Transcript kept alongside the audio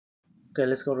Okay,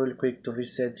 let's go really quick to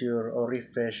reset your or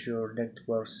refresh your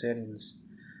network settings.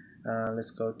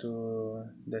 Let's go to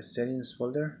the settings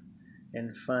folder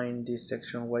and find this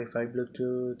section Wi-Fi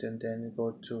Bluetooth, and then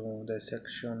go to the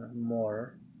section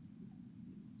more.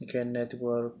 Okay,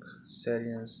 network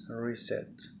settings reset.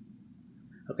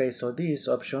 Okay, so this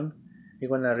option, you're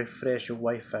gonna refresh your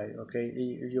Wi-Fi. Okay,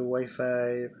 your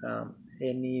Wi-Fi,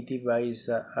 any device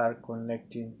that are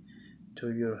connecting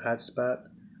to your hotspot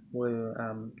will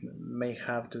may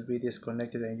have to be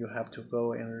disconnected, and you have to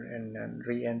go and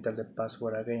re-enter the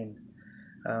password again.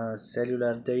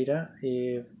 Cellular data,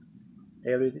 if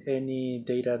any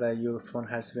data that your phone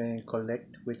has been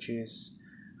collect, which is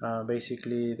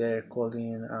basically they're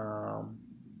calling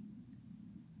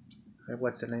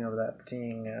what's the name of that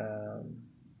thing,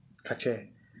 cache.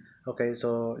 Okay,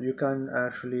 so you can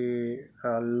actually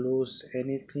lose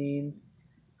anything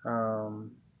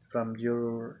um, from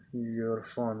your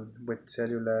phone with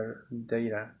cellular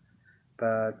data,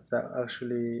 but that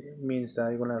actually means that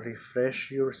you're gonna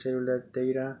refresh your cellular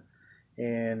data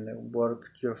and work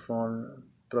your phone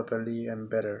properly and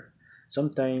better.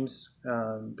 Sometimes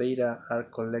data are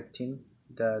collecting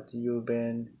that you've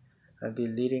been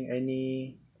deleting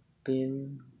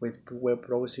anything with web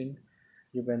browsing,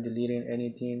 you've been deleting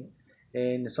anything,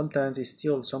 and sometimes it's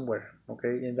still somewhere.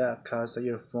 Okay, in that case,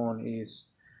 your phone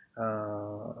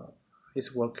uh,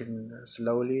 is working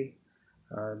slowly,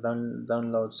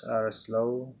 downloads are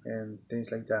slow and things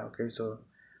like that. Okay, so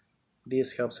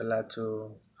this helps a lot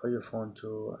to for your phone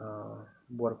to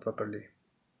work properly.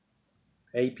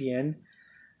 APN,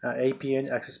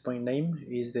 APN access point name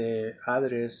is the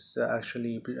address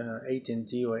actually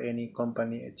AT&T or any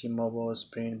company, T-Mobile,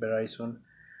 Sprint, Verizon,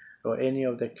 or any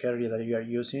of the carrier that you are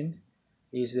using,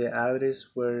 is the address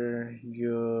where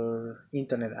your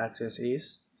internet access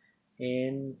is,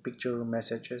 and picture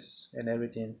messages and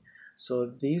everything.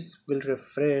 So this will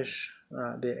refresh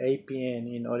the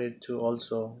APN in order to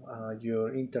also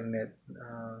your internet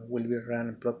will be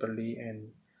run properly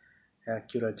and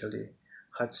accurately.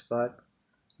 Hotspot,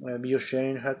 you're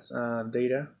sharing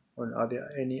data on other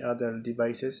any other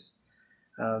devices.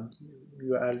 Um,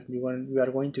 you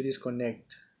are going to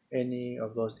disconnect any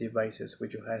of those devices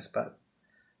with your hotspot,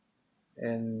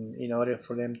 and in order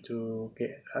for them to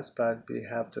get hotspot, we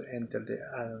have to enter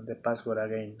the password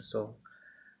again. So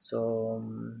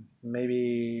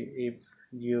maybe if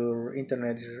your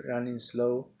internet is running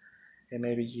slow, and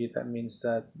maybe that means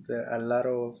that a lot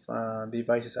of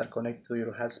devices are connected to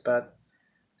your hotspot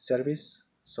service.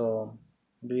 So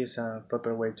this is a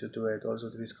proper way to do it, also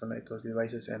to disconnect those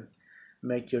devices and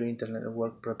make your internet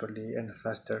work properly and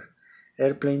faster.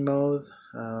 Airplane mode,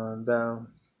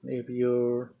 if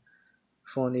your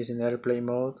phone is in airplane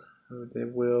mode, they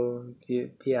will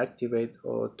deactivate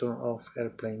or turn off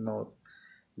airplane mode.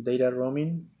 Data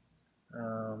roaming,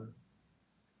 um,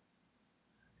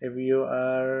 if you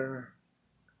are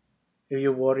if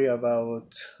you worry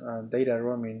about data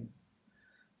roaming,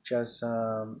 just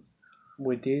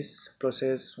with this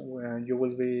process, you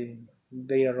will be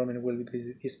data roaming will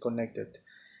be disconnected,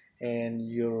 and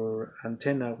your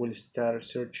antenna will start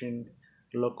searching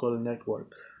local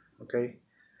network. Okay,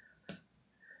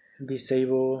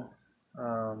 disable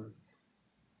um,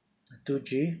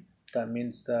 2G. That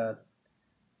means that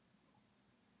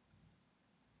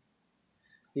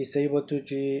disable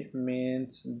 2G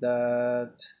means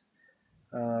that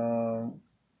um,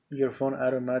 your phone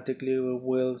automatically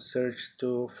will search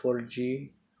to 4G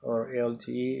or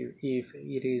LTE if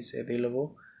it is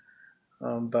available.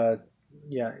 But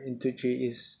yeah, in 2G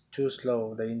is too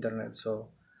slow the internet. So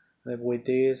with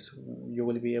this, you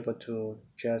will be able to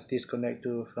just disconnect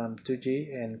from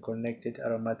 2G and connect it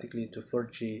automatically to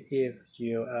 4G if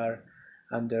you are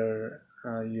under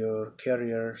your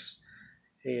carrier's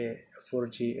a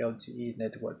 4G LTE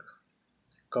network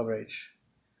coverage.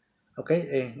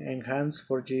 Okay, enhance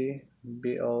 4G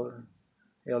BL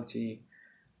LTE.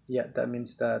 Yeah, that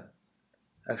means that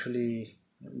actually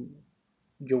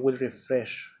you will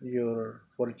refresh your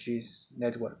 4G's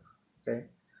network. Okay.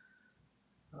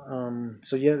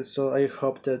 So yeah, so I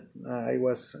hope that I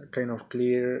was kind of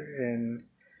clear in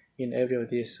every of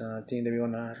these things that we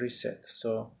wanna reset.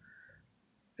 So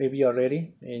if you are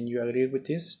ready and you agree with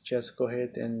this, just go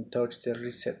ahead and touch the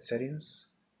reset settings.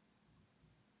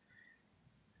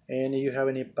 And if you have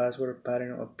any password,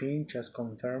 pattern, or PIN, just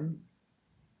confirm.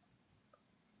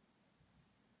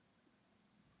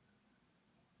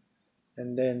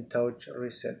 And then touch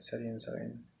reset settings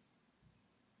again.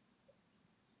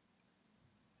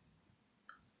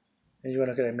 And you're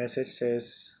gonna get a message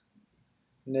says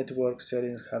network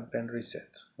settings have been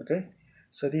reset. Okay,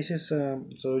 so this is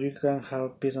so you can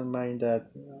have peace of mind that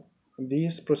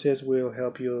this process will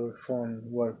help your phone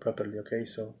work properly. Okay,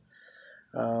 so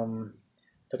um,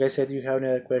 like I said, you have any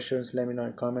other questions, let me know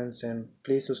in comments, and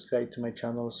please subscribe to my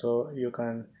channel so you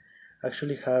can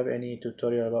actually have any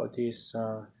tutorial about this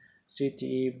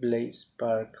ZTE Blade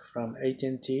Spark from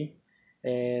AT&T.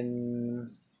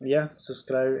 And yeah,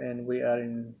 subscribe, and we are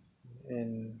in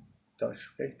touch.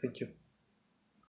 Okay, thank you.